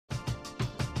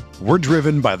We're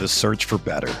driven by the search for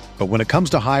better. But when it comes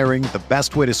to hiring, the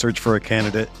best way to search for a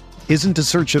candidate isn't to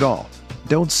search at all.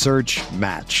 Don't search,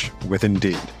 match with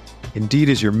Indeed. Indeed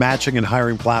is your matching and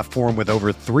hiring platform with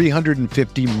over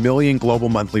 350 million global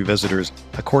monthly visitors,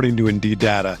 according to Indeed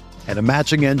data, and a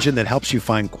matching engine that helps you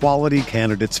find quality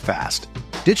candidates fast.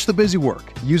 Ditch the busy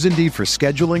work. Use Indeed for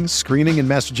scheduling, screening, and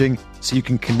messaging so you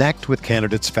can connect with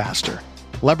candidates faster.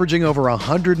 Leveraging over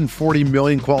 140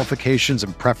 million qualifications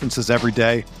and preferences every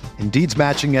day, Indeed's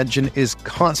matching engine is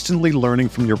constantly learning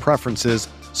from your preferences,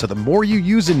 so the more you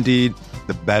use Indeed,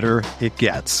 the better it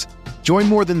gets. Join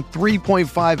more than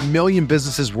 3.5 million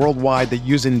businesses worldwide that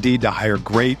use Indeed to hire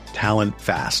great talent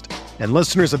fast. And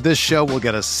listeners of this show will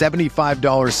get a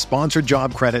 $75 sponsored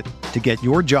job credit to get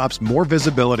your jobs more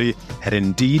visibility at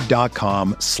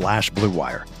Indeed.com/Blue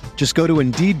Wire. Just go to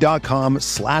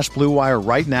Indeed.com/Blue Wire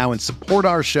right now and support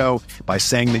our show by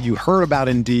saying that you heard about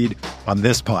Indeed on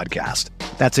this podcast.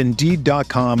 That's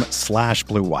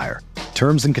Indeed.com/Blue Wire.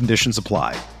 Terms and conditions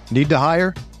apply. Need to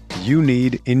hire? You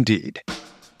need Indeed.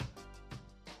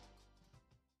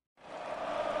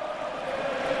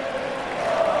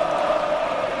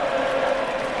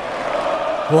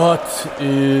 What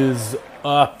is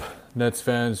up, Nets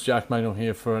fans? Jack Manuel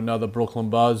here for another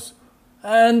Brooklyn Buzz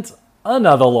and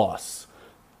another loss.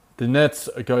 The Nets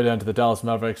go down to the Dallas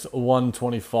Mavericks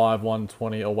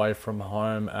 125-120 away from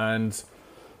home. And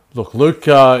look,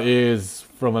 Luka is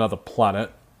from another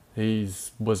planet. He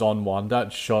was on one.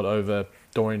 That shot over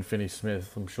Dorian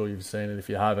Finney-Smith, I'm sure you've seen it if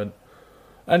you haven't.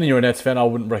 And you're a Nets fan, I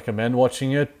wouldn't recommend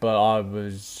watching it, but I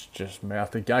was just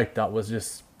mouth agape. That was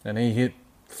just... And he hit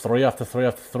 3 after 3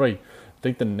 after 3. I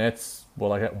think the Nets were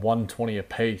like at 120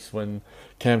 apiece when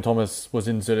Cam Thomas was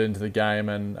inserted into the game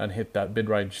and hit that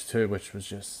mid-range too, which was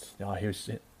just...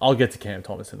 I'll get to Cam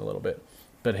Thomas in a little bit.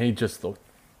 But he just looked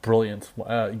brilliant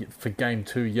for Game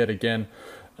 2 yet again.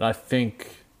 And I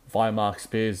think via Mark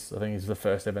Spears, I think he's the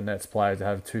first ever Nets player to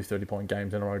have 2 30-point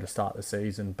games in a row to start the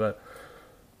season. But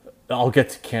I'll get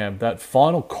to Cam. That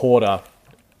final quarter,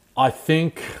 I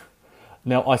think...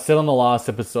 Now, I said on the last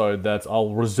episode that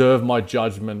I'll reserve my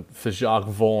judgment for Jacques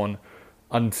Vaughn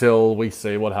until we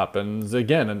see what happens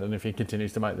again and if he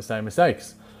continues to make the same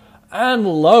mistakes. And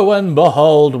lo and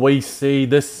behold, we see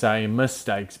the same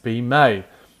mistakes be made.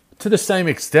 To the same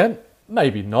extent,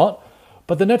 maybe not,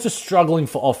 but the Nets are struggling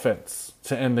for offense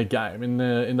to end the game in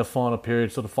the final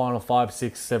period, sort of final 5,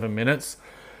 6, 7 minutes.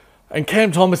 And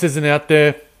Cam Thomas isn't out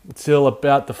there until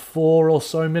about the 4 or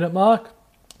so minute mark.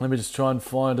 Let me just try and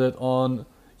find it on...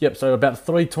 Yep, so about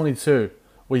 3:22,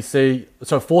 we see...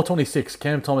 So 4:26,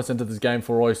 Cam Thomas entered this game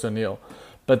for Royce O'Neal.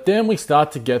 But then we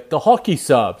start to get the hockey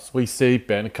subs. We see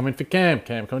Ben coming for Cam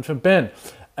coming for Ben.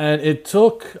 And it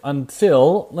took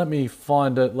until... Let me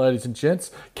find it, ladies and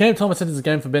gents. Cam Thomas entered this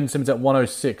game for Ben Simmons at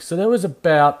 1:06. So there was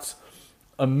about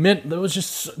a minute... That was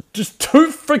just too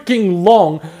freaking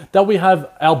long that we have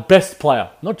our best player.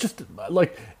 Not just...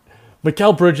 like...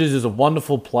 Mikal Bridges is a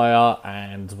wonderful player,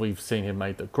 and we've seen him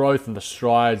make the growth and the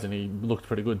strides, and he looked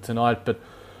pretty good tonight. But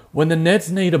when the Nets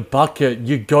need a bucket,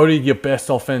 you go to your best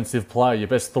offensive player, your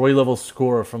best 3-level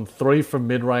scorer from 3 from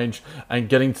mid-range and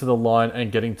getting to the line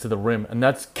and getting to the rim. And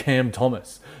that's Cam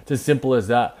Thomas. It's as simple as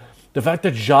that. The fact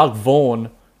that Jacques Vaughn,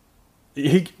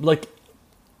 the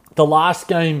last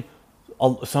game,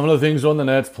 some of the things were on the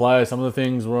Nets player, some of the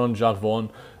things were on Jacques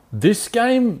Vaughn. This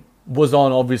game was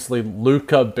on, obviously,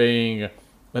 Luka being an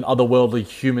otherworldly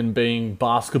human being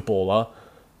basketballer,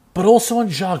 but also on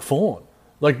Jacques Vaughn.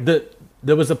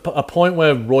 There was a point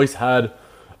where Royce had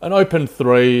an open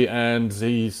 3 and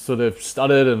he sort of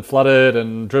stuttered and fluttered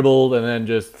and dribbled and then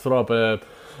just threw up a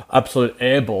absolute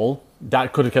air ball.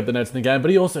 That could have kept the Nets in the game,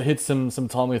 but he also hit some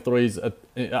timely threes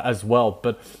as well.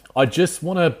 But I just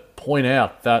want to point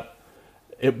out that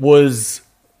it was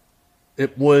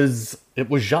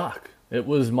Jacques. It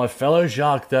was my fellow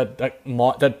Jacques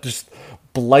that just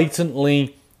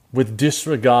blatantly, with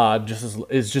disregard,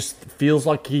 just feels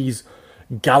like he's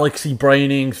galaxy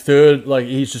braining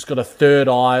he's just got a third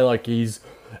eye, like he's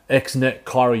ex-net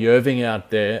Kyrie Irving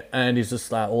out there, and he's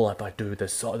just like, all I do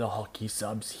the hockey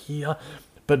subs here,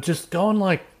 but just going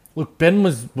like, look, Ben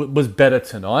was better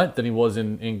tonight than he was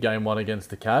in Game 1 against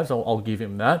the Cavs. I'll give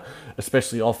him that,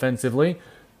 especially offensively.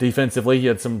 Defensively, he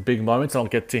had some big moments, and I'll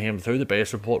get to him through. The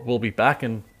BS report will be back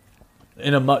in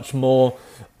a much more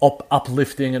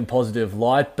uplifting and positive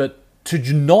light. But to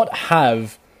not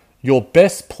have your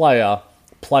best player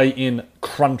play in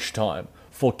crunch time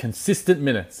for consistent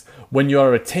minutes when you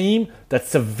are a team that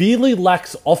severely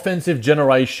lacks offensive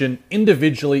generation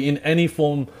individually in any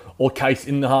form or case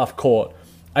in the half court,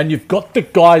 and you've got the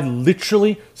guy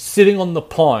literally sitting on the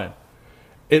pine,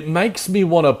 it makes me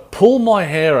want to pull my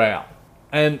hair out.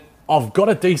 And I've got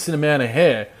a decent amount of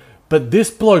hair, but this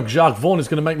bloke, Jacques Vaughn, is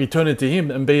going to make me turn into him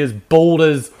and be as bald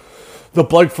as the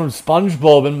bloke from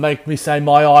SpongeBob and make me say,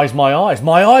 my eyes, my eyes.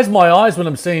 My eyes, my eyes, when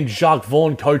I'm seeing Jacques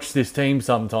Vaughn coach this team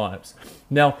sometimes.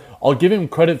 Now, I'll give him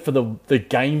credit for the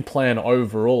game plan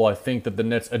overall. I think that the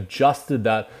Nets adjusted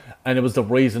that, and it was the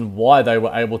reason why they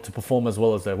were able to perform as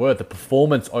well as they were. The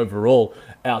performance overall,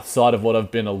 outside of what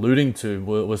I've been alluding to,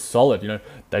 was solid. You know,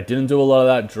 they didn't do a lot of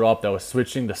that drop. They were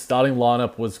switching. The starting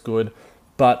lineup was good.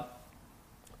 But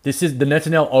the Nets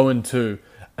are now 0-2,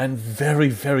 and very,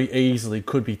 very easily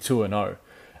could be 2-0.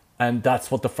 And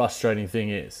that's what the frustrating thing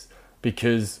is.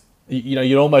 Because, you know,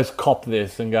 you'd almost cop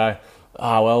this and go,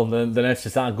 well, the Nets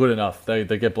just aren't good enough. They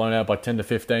get blown out by 10 to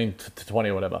 15 to 20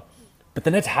 or whatever. But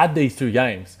the Nets had these two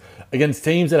games against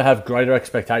teams that have greater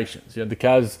expectations. You know, the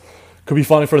Cavs could be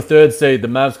fighting for a third seed. The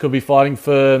Mavs could be fighting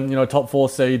for, you know, a top 4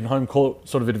 seed and home court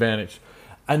sort of advantage.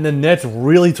 And the Nets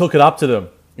really took it up to them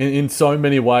in so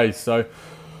many ways. So,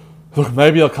 look,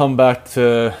 maybe I'll come back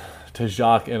to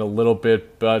Jacques in a little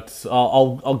bit, but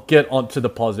I'll get onto the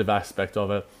positive aspect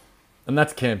of it. And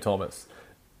that's Cam Thomas.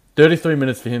 33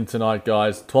 minutes for him tonight,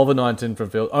 guys. 12 of 19 from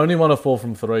field. Only 1 of 4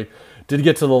 from 3. Did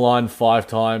get to the line 5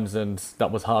 times, and that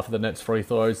was half of the Nets' free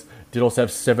throws. Did also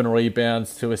have 7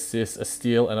 rebounds, 2 assists, a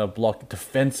steal, and a block.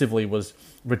 Defensively was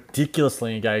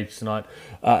ridiculously engaged tonight.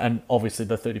 And obviously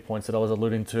the 30 points that I was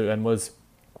alluding to, and was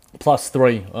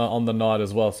 +3 on the night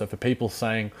as well. So for people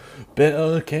saying,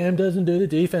 but Cam doesn't do the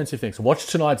defensive things, watch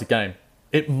tonight's game.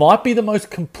 It might be the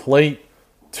most complete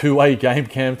two-way game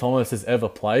Cam Thomas has ever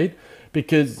played,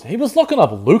 because he was locking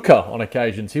up Luka on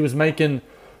occasions. He was making,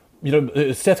 you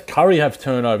know, Seth Curry have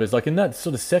turnovers. Like in that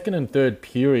sort of second and third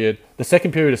period, the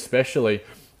second period especially,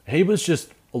 he was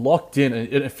just locked in.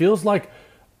 And it feels like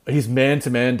his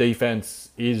man-to-man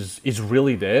defense is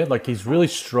really there. Like he's really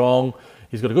strong.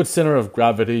 He's got a good center of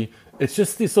gravity. It's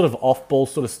just this sort of off-ball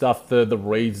sort of stuff, the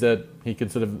reads that he can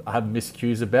sort of have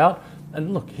miscues about.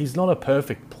 And look, he's not a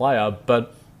perfect player,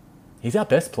 but he's our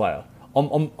best player.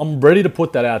 I'm ready to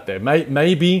put that out there.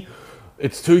 Maybe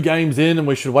it's 2 games in and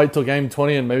we should wait till game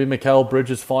 20 and maybe Mikal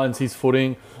Bridges finds his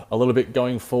footing a little bit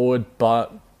going forward.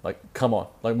 But, like, come on.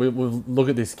 Like, we look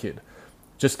at this kid.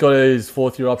 Just got his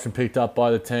 4th-year option picked up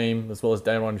by the team, as well as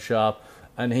Day'Ron Sharpe.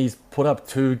 And he's put up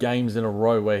 2 games in a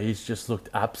row where he's just looked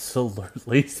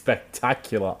absolutely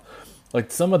spectacular.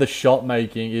 Like, some of the shot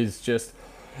making is just...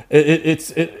 It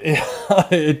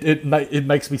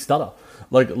makes me stutter.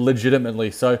 Like,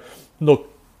 legitimately. So,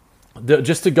 look,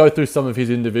 just to go through some of his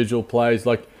individual plays,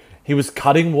 like, he was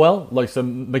cutting well. Like, so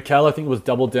Mikal, I think, was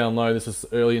double down low. This was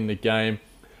early in the game.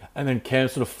 And then Cam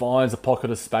sort of finds a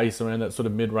pocket of space around that sort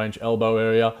of mid-range elbow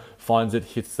area, finds it,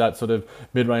 hits that sort of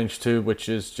mid-range too, which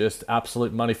is just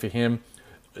absolute money for him.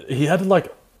 He had,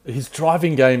 like, his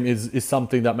driving game is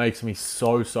something that makes me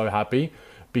so happy,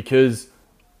 because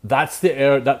that's the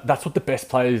area, that's what the best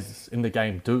players in the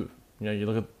game do. You know, you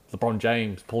look at LeBron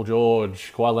James, Paul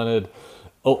George, Kawhi Leonard,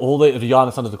 all the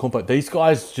Giannis Antetokounmpo. These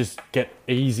guys just get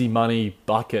easy money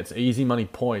buckets, easy money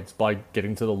points by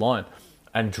getting to the line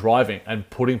and driving and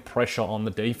putting pressure on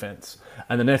the defense.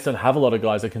 And the Nets don't have a lot of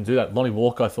guys that can do that. Lonnie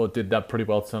Walker, I thought, did that pretty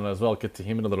well tonight as well. I'll get to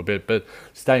him in a little bit. But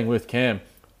staying with Cam,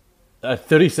 at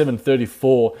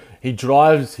 37-34, he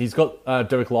drives. He's got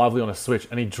Derek Lively on a switch,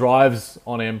 and he drives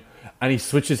on him, and he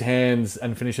switches hands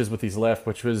and finishes with his left,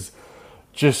 which was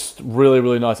just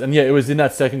really nice. And yeah, it was in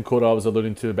that second quarter I was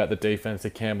alluding to about the defense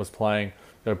that Cam was playing,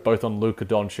 you know, both on Luka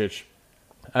Doncic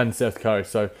and Seth Curry.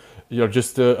 So, you know,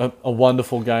 just a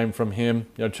wonderful game from him.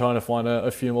 You know, trying to find a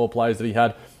few more plays that he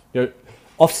had. You know,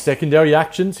 off secondary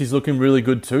actions, he's looking really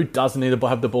good too. Doesn't need to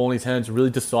have the ball in his hands. Really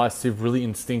decisive, really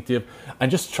instinctive,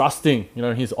 and just trusting, you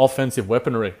know, his offensive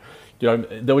weaponry. You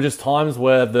know, there were just times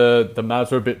where the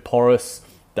Mavs were a bit porous.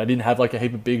 They didn't have like a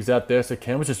heap of bigs out there, so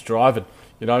Cam was just driving.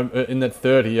 You know, in that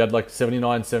third, he had like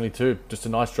 79-72, just a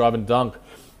nice drive and dunk.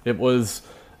 It was,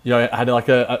 you know, had like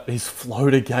his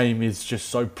floater game is just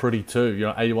so pretty too. You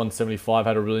know, 81-75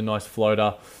 had a really nice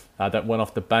floater that went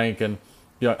off the bank, and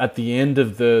you know, at the end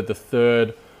of the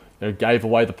third, you know, gave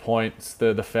away the points,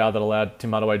 the foul that allowed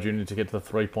Tim Hardaway Jr. to get to the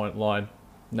 3-point line.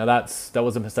 Now that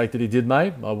was a mistake that he did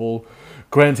make. I will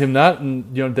grant him that,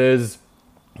 and you know,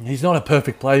 he's not a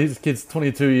perfect player. This kid's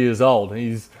 22 years old.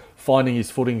 He's finding his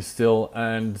footing still,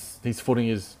 and his footing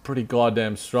is pretty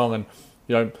goddamn strong. And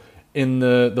you know, in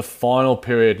the final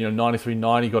period, you know,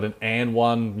 93-90, got an and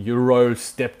one Euro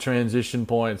step transition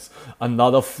points,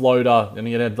 another floater, and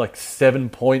he had like 7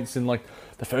 points in like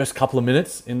the first couple of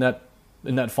minutes in that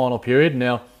final period.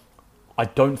 Now, I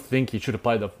don't think he should have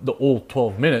played the all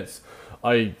 12 minutes.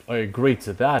 I agree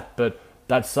to that, but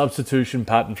that substitution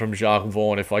pattern from Jacques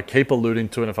Vaughn, if I keep alluding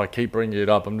to it, if I keep bringing it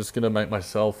up, I'm just going to make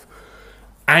myself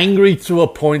angry to a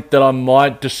point that I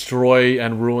might destroy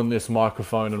and ruin this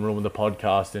microphone and ruin the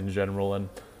podcast in general, and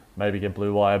maybe get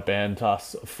Blue Wire banned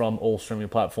us from all streaming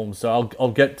platforms. So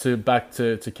I'll get back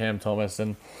to Cam Thomas,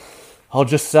 and I'll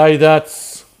just say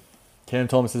that Cam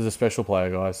Thomas is a special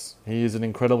player, guys. He is an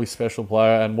incredibly special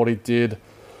player, and what he did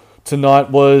tonight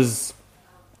was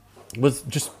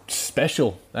just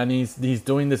special. And he's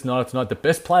doing this night after night. The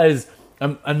best players,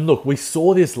 and look, we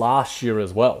saw this last year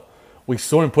as well. We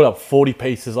saw him put up 40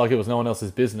 pieces like it was no one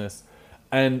else's business.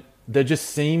 And there just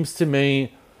seems to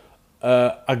me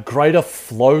a greater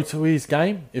flow to his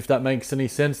game, if that makes any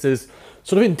sense. There's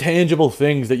sort of intangible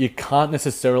things that you can't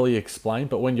necessarily explain,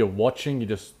 but when you're watching, you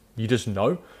just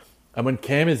know. And when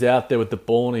Cam is out there with the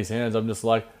ball in his hands, I'm just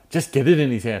like, just get it in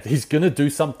his hands. He's going to do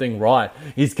something right.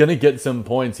 He's going to get some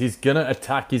points. He's going to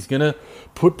attack. He's going to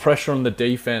put pressure on the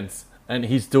defense. And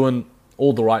he's doing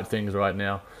all the right things right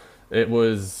now. It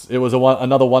was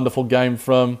another wonderful game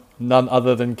from none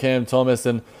other than Cam Thomas.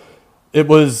 And it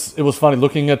was funny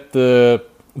looking at the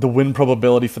win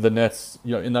probability for the Nets,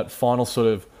 in that final sort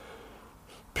of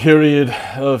period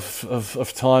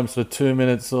of time, sort of 2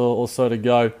 minutes or so to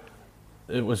go.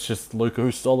 It was just Luka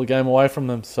who stole the game away from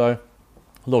them. So,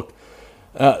 look,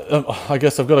 I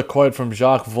guess I've got a quote from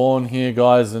Jacques Vaughn here,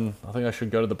 guys, and I think I should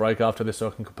go to the break after this so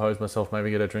I can compose myself,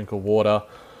 maybe get a drink of water,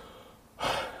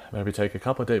 maybe take a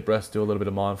couple of deep breaths, do a little bit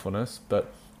of mindfulness. But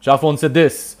Jacques Vaughn said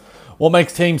this: what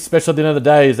makes teams special at the end of the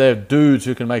day is they have dudes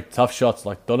who can make tough shots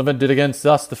like Donovan did against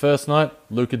us the first night,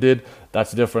 Luka did.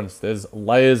 That's the difference. There's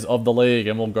layers of the league,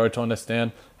 and we'll go to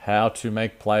understand how to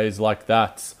make plays like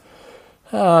that.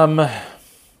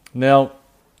 Now,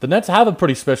 the Nets have a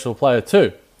pretty special player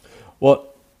too.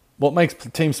 What makes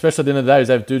teams special at the end of the day is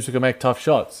they have dudes who can make tough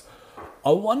shots. I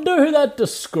wonder who that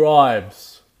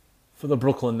describes for the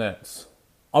Brooklyn Nets.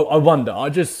 I wonder.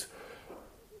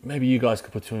 Maybe you guys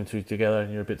could put two and two together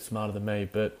and you're a bit smarter than me,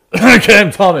 but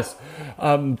Cam Thomas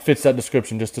fits that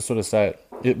description, just to sort of say it.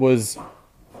 It was,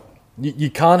 you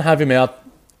can't have him out.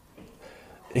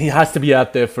 He has to be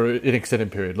out there for an extended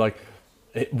period. Like,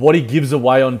 what he gives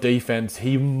away on defense,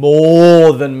 he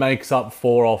more than makes up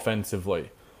for offensively.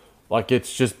 Like,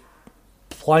 it's just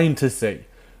plain to see.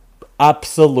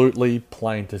 Absolutely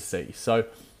plain to see. So,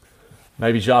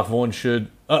 maybe Jacques Vaughn should...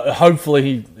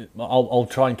 hopefully, I'll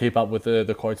try and keep up with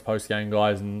the quotes post-game,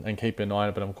 guys, and keep an eye on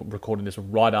it, but I'm recording this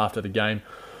right after the game.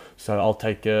 So, I'll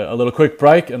take a little quick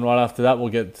break, and right after that, we'll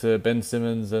get to Ben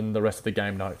Simmons and the rest of the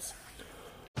game notes.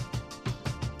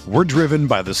 We're driven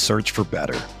by the search for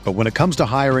better. But when it comes to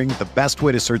hiring, the best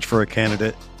way to search for a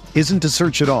candidate isn't to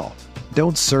search at all.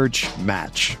 Don't search,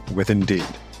 match with Indeed.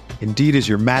 Indeed is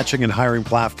your matching and hiring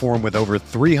platform with over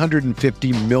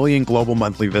 350 million global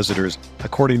monthly visitors,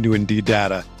 according to Indeed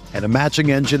data, and a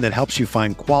matching engine that helps you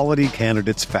find quality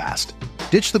candidates fast.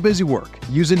 Ditch the busy work.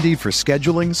 Use Indeed for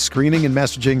scheduling, screening, and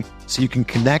messaging so you can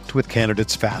connect with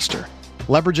candidates faster.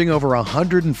 Leveraging over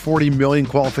 140 million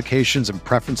qualifications and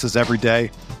preferences every day,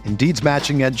 Indeed's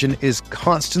matching engine is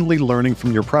constantly learning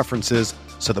from your preferences,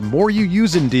 so the more you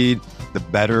use Indeed, the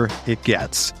better it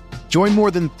gets. Join more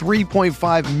than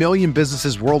 3.5 million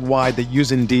businesses worldwide that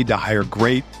use Indeed to hire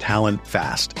great talent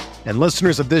fast. And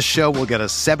listeners of this show will get a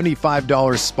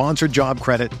 $75 sponsored job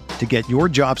credit to get your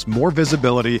jobs more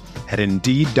visibility at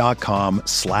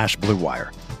Indeed.com/Blue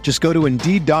Wire. Just go to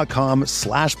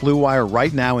Indeed.com/Blue Wire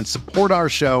right now and support our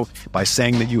show by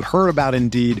saying that you heard about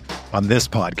Indeed on this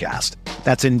podcast.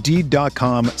 That's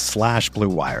Indeed.com/Blue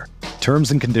Wire.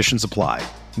 Terms and conditions apply.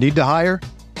 Need to hire?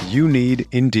 You need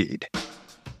Indeed.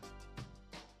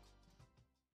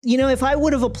 You know, if I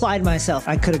would have applied myself,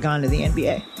 I could have gone to the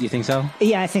NBA. You think so?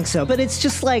 Yeah, I think so. But it's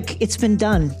just like, it's been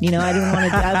done. You know, I didn't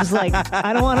want to, I was like,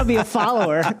 I don't want to be a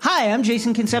follower. Hi, I'm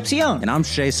Jason Concepcion. And I'm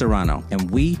Shea Serrano. And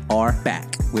we are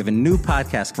back. We have a new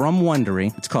podcast from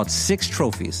Wondery. It's called Six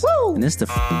Trophies. Woo! And it's the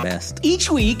best. Each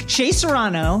week, Shea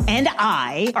Serrano and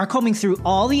I are combing through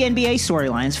all the NBA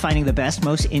storylines, finding the best,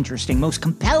 most interesting, most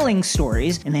compelling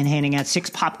stories, and then handing out 6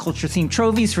 pop culture-themed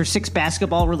trophies for 6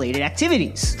 basketball-related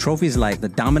activities. Trophies like the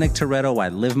Dominic Toretto I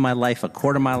Live My Life a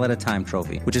Quarter Mile at a Time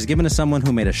trophy, which is given to someone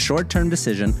who made a short-term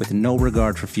decision with no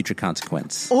regard for future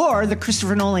consequence. Or the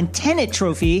Christopher Nolan Tenet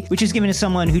trophy, which is given to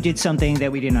someone who did something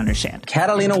that we didn't understand.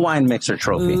 Catalina Wine Mixer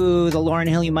trophy. Ooh, the Lauryn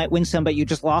Hill You Might Win Some, but You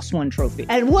Just Lost One trophy.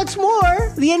 And what's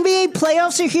more, the NBA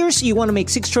playoffs are here, so you want to make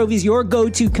 6 Trophies your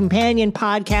go-to companion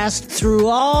podcast through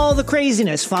all the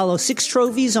craziness. Follow 6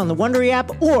 Trophies on the Wondery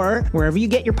app or wherever you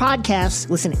get your podcasts.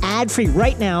 Listen ad-free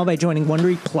right now by joining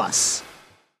Wondery Plus.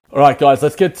 All right, guys,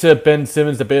 let's get to Ben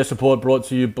Simmons, the BS Report, brought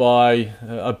to you by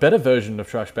a better version of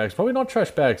Trash Bags. Probably not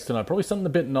Trash Bags tonight, probably something a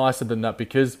bit nicer than that,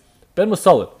 because Ben was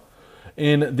solid.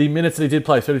 In the minutes that he did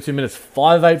play, 32 minutes,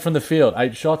 5-8 from the field,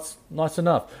 8 shots, nice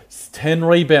enough. 10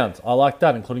 rebounds, I like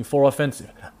that, including 4 offensive.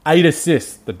 8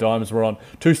 assists, the dimes were on.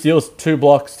 2 steals, 2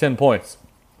 blocks, 10 points.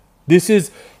 This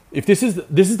is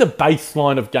the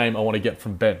baseline of game I want to get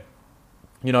from Ben.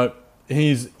 You know,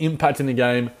 he's impacting the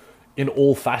game in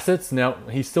all facets. Now,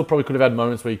 he still probably could have had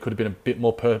moments where he could have been a bit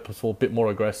more purposeful, a bit more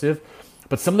aggressive.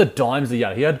 But some of the dimes he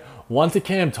had one to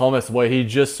Cam Thomas where he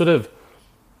just it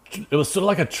was sort of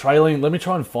like a trailing. Let me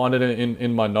try and find it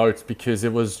in my notes, because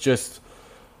it was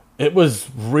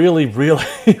really, really,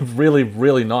 really,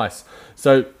 really nice.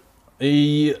 So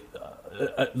he,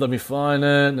 let me find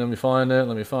it.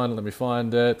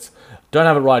 Don't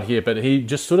have it right here, but he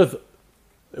just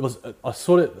I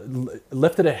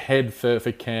left it ahead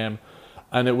for Cam,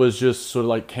 and it was just sort of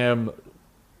like Cam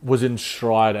was in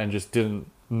stride and just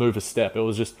didn't move a step. It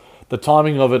was just the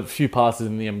timing of it, few passes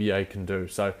in the NBA can do.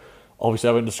 So obviously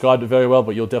I haven't described it very well,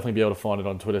 but you'll definitely be able to find it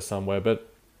on Twitter somewhere.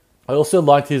 But I also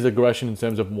liked his aggression in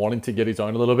terms of wanting to get his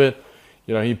own a little bit.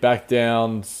 You know, he backed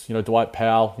down, Dwight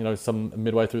Powell, some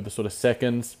midway through the sort of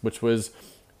seconds, which was,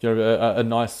 a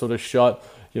nice sort of shot.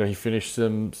 He finished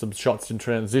some shots in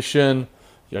transition.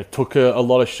 Took a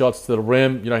lot of shots to the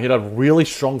rim. He had a really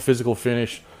strong physical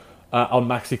finish on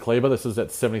Maxi Kleber. This was at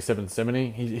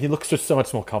 77-70. He looks just so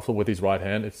much more comfortable with his right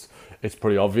hand. It's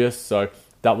pretty obvious. So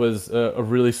that was a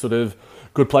really sort of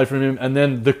good play from him. And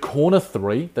then the corner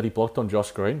 3 that he blocked on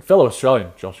Josh Green, fellow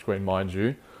Australian Josh Green, mind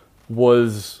you,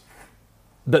 was...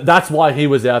 That's why he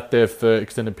was out there for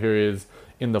extended periods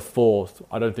in the fourth.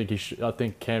 I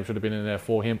think Cam should have been in there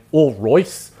for him. Or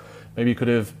Royce. Maybe he could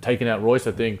have taken out Royce.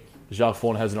 I think Jacques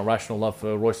Vaughn has an irrational love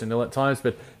for Royce O'Neal at times,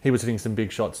 but he was hitting some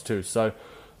big shots too. So,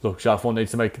 look, Jacques Vaughn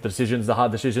needs to make the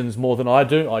hard decisions more than I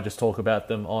do. I just talk about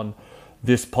them on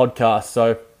this podcast.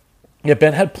 So, yeah,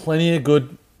 Ben had plenty of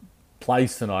good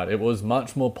plays tonight. It was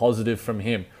much more positive from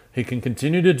him. He can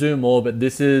continue to do more, but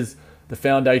this is the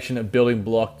foundation of building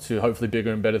block to hopefully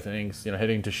bigger and better things,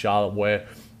 heading to Charlotte where,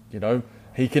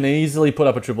 he can easily put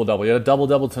up a triple-double. He had a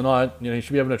double-double tonight. He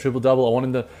should be having a triple-double. I want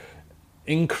him to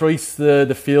increase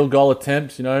the field goal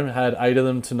attempts, had 8 of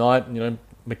them tonight.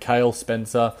 Mikhail,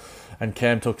 Spencer, and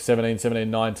Cam took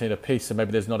 17, 19 apiece, so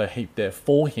maybe there's not a heap there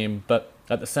for him. But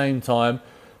at the same time,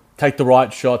 take the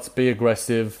right shots, be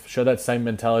aggressive, show that same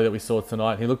mentality that we saw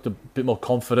tonight. He looked a bit more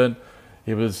confident.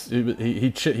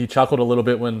 He chuckled a little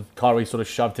bit when Kyrie sort of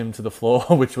shoved him to the floor,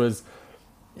 which was,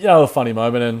 a funny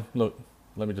moment. And look,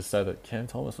 let me just say that Cam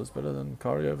Thomas was better than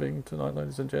Kyrie Irving tonight,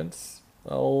 ladies and gents.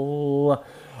 I'll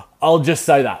just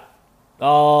say that.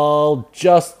 I'll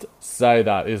just say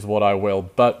that is what I will.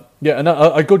 But yeah,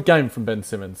 a good game from Ben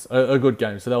Simmons. A good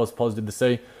game. So that was positive to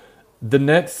see. The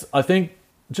Nets, I think,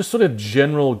 just sort of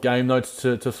general game notes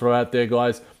to throw out there,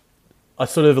 guys. I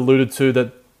sort of alluded to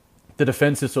that the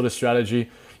defensive sort of strategy.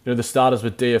 The starters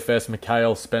with DFS,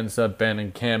 Mikhail, Spencer, Ben,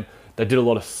 and Cam. They did a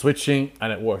lot of switching,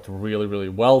 and it worked really, really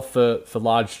well for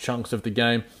large chunks of the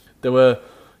game. There were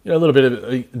a little bit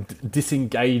of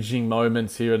disengaging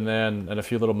moments here and there, and a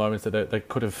few little moments that they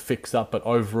could have fixed up, but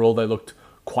overall they looked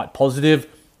quite positive.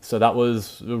 So that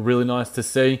was really nice to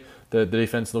see. The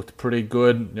defense looked pretty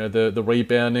good. The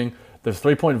rebounding, the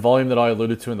 3-point volume that I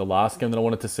alluded to in the last game that I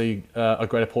wanted to see a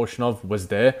greater portion of was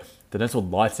there. The Nets were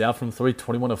lights out from 3,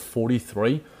 21 of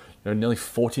 43. Nearly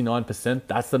 49%.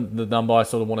 That's the number I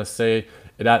sort of want to see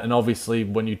it at. And obviously,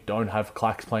 when you don't have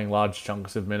Clax playing large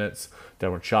chunks of minutes,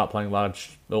 Darren Sharp playing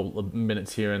large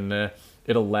minutes here and there,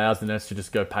 it allows the Nets to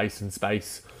just go pace and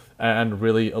space and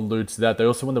really alludes to that. They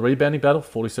also won the rebounding battle,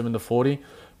 47-40,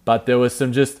 but there was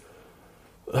some just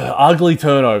ugly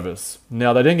turnovers.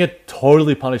 Now, they didn't get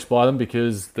totally punished by them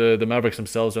because the Mavericks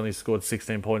themselves only scored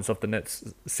 16 points off the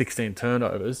Nets' 16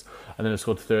 turnovers, and then they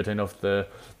scored 13 off the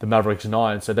Mavericks'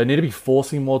 9. So they need to be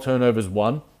forcing more turnovers,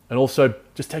 one, and also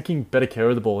just taking better care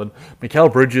of the ball. And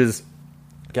Mikal Bridges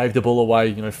gave the ball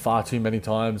away, far too many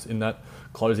times in that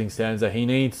closing stanza. He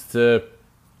needs to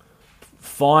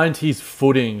find his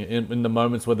footing in the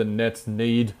moments where the Nets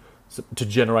need to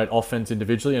generate offense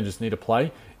individually and just need to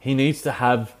play. He needs to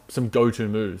have some go-to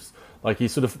moves. Like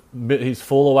his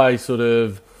fall away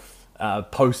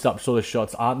post up sort of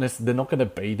shots they're not going to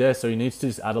be there. So he needs to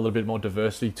just add a little bit more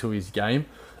diversity to his game,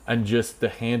 and just the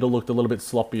handle looked a little bit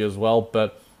sloppy as well.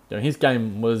 But his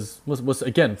game was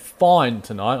again fine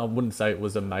tonight. I wouldn't say it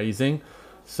was amazing.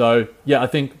 So yeah, I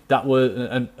think that was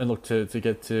and look to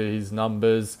get to his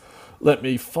numbers. Let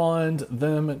me find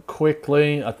them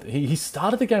quickly. He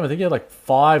started the game, I think he had like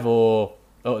 5 or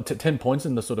 10 points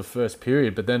in the sort of first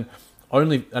period, but then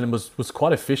and was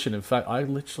quite efficient. In fact, I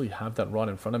literally have that right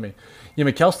in front of me. Yeah,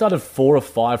 Mikal started 4 of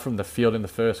 5 from the field in the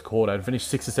first quarter and finished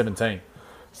 6 of 17.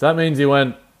 So that means he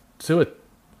went 2 of,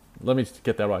 let me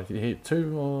get that right. He hit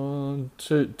 2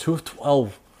 of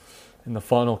 12 in the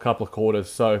final couple of quarters.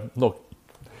 So look,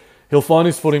 he'll find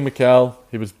his footing, Mikal.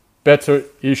 He was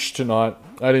better-ish tonight.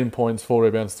 18 points, 4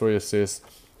 rebounds, 3 assists.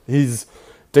 His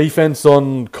defense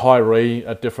on Kyrie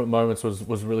at different moments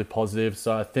was really positive.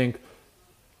 So I think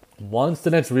once the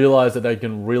Nets realize that they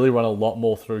can really run a lot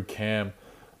more through Cam,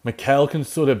 Mikal can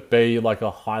sort of be like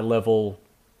a high-level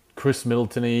Chris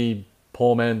Middleton-y,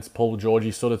 Paul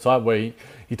George sort of type, where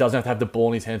he doesn't have to have the ball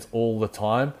in his hands all the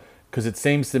time. Because it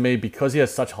seems to me, because he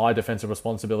has such high defensive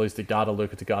responsibilities to guard a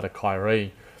Luka, to guard a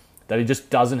Kyrie, that he just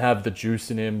doesn't have the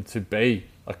juice in him to be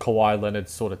a Kawhi Leonard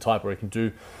sort of type, where he can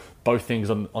do both things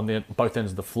on both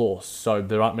ends of the floor. So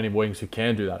there aren't many wings who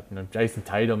can do that. Jason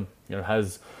Tatum,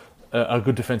 has a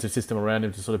good defensive system around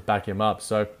him to sort of back him up.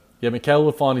 So yeah, Mikal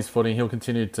will find his footing. He'll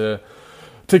continue to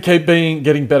keep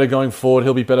getting better going forward.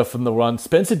 He'll be better from the run.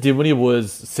 Spencer Dinwiddie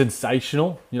was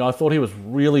sensational. I thought he was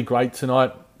really great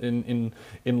tonight in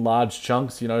large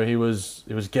chunks. He was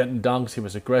getting dunks. He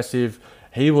was aggressive.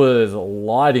 He was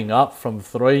lighting up from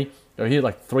 3. He had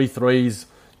like 3 threes,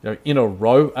 in a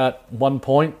row at one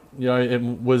point. It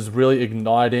was really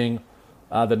igniting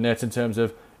the Nets in terms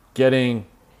of getting.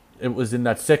 It was in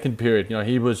that second period.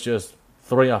 He was just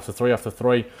 3 after 3 after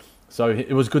 3. So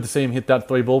it was good to see him hit that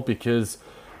 3 ball because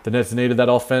the Nets needed that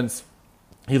offense.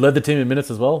 He led the team in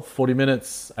minutes as well. 40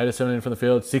 minutes, 8 of 17 from the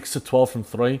field, 6 of 12 from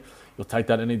 3. You'll take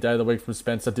that any day of the week from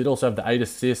Spencer. Did also have the 8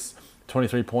 assists,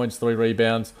 23 points, 3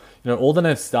 rebounds. All the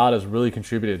Nets starters really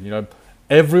contributed.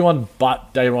 Everyone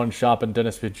but Day'Ron Sharpe and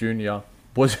Dennis Smith Jr.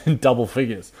 was in double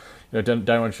figures.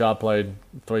 Day'Ron Sharpe played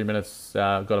 3 minutes,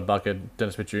 got a bucket.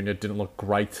 Dennis Smith Jr. didn't look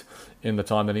great in the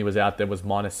time that he was out there, was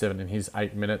 -7 in his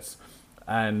 8 minutes.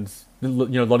 And,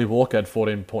 Lonnie Walker had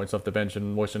 14 points off the bench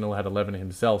and Moise Neal had 11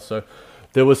 himself. So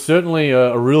there was certainly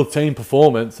a real team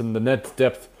performance, and the Nets'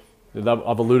 depth that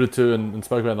I've alluded to and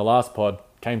spoke about in the last pod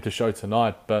came to show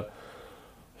tonight. But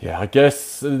yeah, I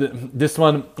guess this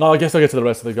one, I guess I'll get to the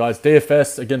rest of the guys.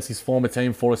 DFS against his former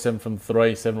team, 4 of 7 from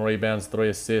 3, 7 rebounds, 3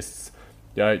 assists.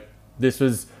 This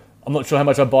was, I'm not sure how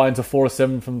much I buy into 4 of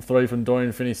 7 from 3 from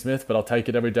Dorian Finney-Smith, but I'll take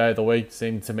it every day of the week. It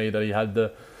seemed to me that he had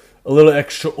a little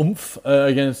extra oomph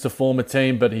against the former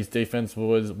team, but his defense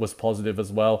was positive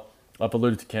as well. I've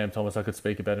alluded to Cam Thomas. I could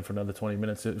speak about him for another 20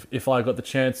 minutes if I got the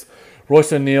chance.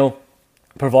 Royce O'Neal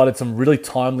provided some really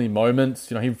timely moments.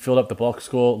 He filled up the box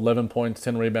score, 11 points,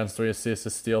 10 rebounds, 3 assists,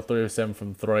 a steal, 3 of 7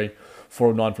 from 3,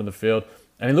 4 of 9 from the field.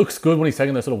 And he looks good when he's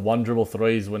taking those sort of one-dribble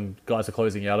threes when guys are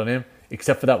closing out on him,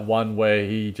 except for that one where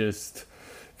he just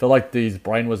felt like his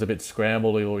brain was a bit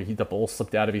scrambled or the ball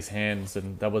slipped out of his hands,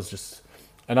 and that was just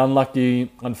an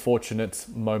unlucky, unfortunate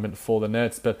moment for the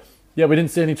Nets. But yeah, we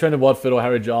didn't see any Trendon Watford or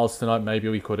Harry Giles tonight. Maybe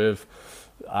we could have.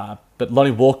 But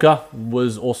Lonnie Walker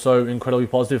was also incredibly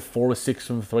positive. 4 of 6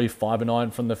 from 3, 5 of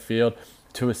 9 from the field,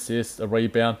 2 assists, a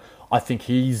rebound. I think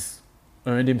he's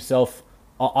earned himself.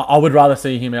 I would rather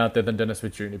see him out there than Dennis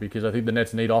Smith Jr. because I think the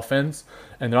Nets need offense.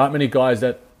 And there aren't many guys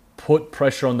that put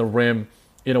pressure on the rim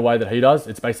in a way that he does.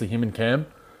 It's basically him and Cam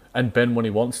and Ben when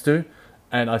he wants to.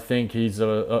 And I think he's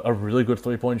a really good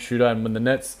three-point shooter. And when the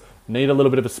Nets need a little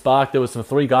bit of a spark, there was some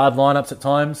 3-guard lineups at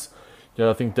times.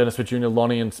 I think Dennis Smith Jr.,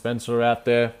 Lonnie, and Spencer are out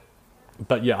there.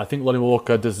 But yeah, I think Lonnie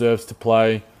Walker deserves to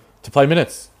play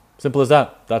minutes. Simple as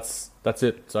that. That's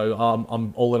it. So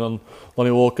I'm all in on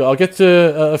Lonnie Walker. I'll get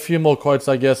to a few more quotes,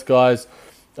 I guess, guys.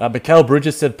 Mikal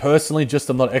Bridges said, personally,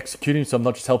 I'm not executing, so I'm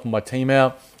not just helping my team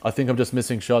out. I think I'm just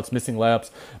missing shots, missing layups,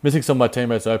 missing some of my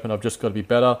teammates open. I've just got to be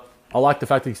better. I like the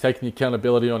fact that he's taking the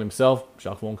accountability on himself.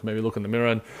 Jacques Vaughn can maybe look in the mirror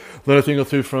and learn a thing or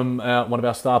two from one of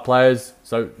our star players.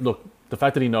 So, look, the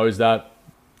fact that he knows that,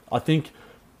 I think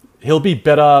he'll be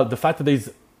better. The fact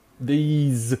that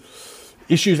these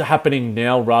issues are happening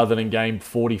now rather than in game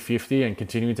 40, 50 and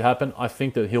continuing to happen, I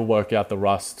think that he'll work out the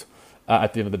rust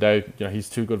at the end of the day. He's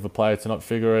too good of a player to not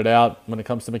figure it out when it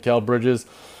comes to Mikal Bridges.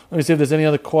 Let me see if there's any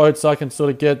other quotes I can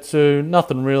sort of get to.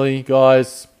 Nothing really,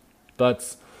 guys,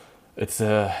 but it's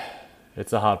a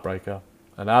heartbreaker,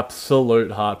 an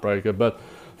absolute heartbreaker. But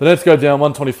the Nets go down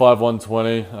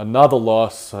 125-120, another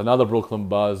loss, another Brooklyn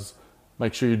buzz.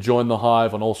 Make sure you join the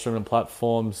Hive on all streaming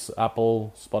platforms,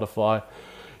 Apple, Spotify.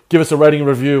 Give us a rating and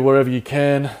review wherever you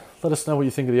can. Let us know what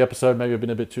you think of the episode. Maybe I've been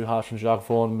a bit too harsh on Jacques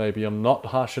Vaughn. Maybe I'm not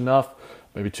harsh enough.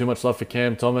 Maybe too much love for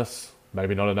Cam Thomas.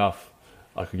 Maybe not enough.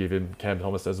 I could give him, Cam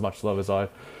Thomas, as much love as I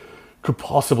could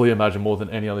possibly imagine, more than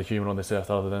any other human on this earth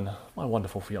other than my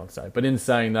wonderful fiance. But in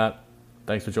saying that,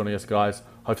 thanks for joining us, guys.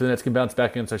 Hopefully the Nets can bounce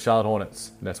back into Charlotte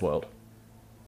Hornets. Nets World.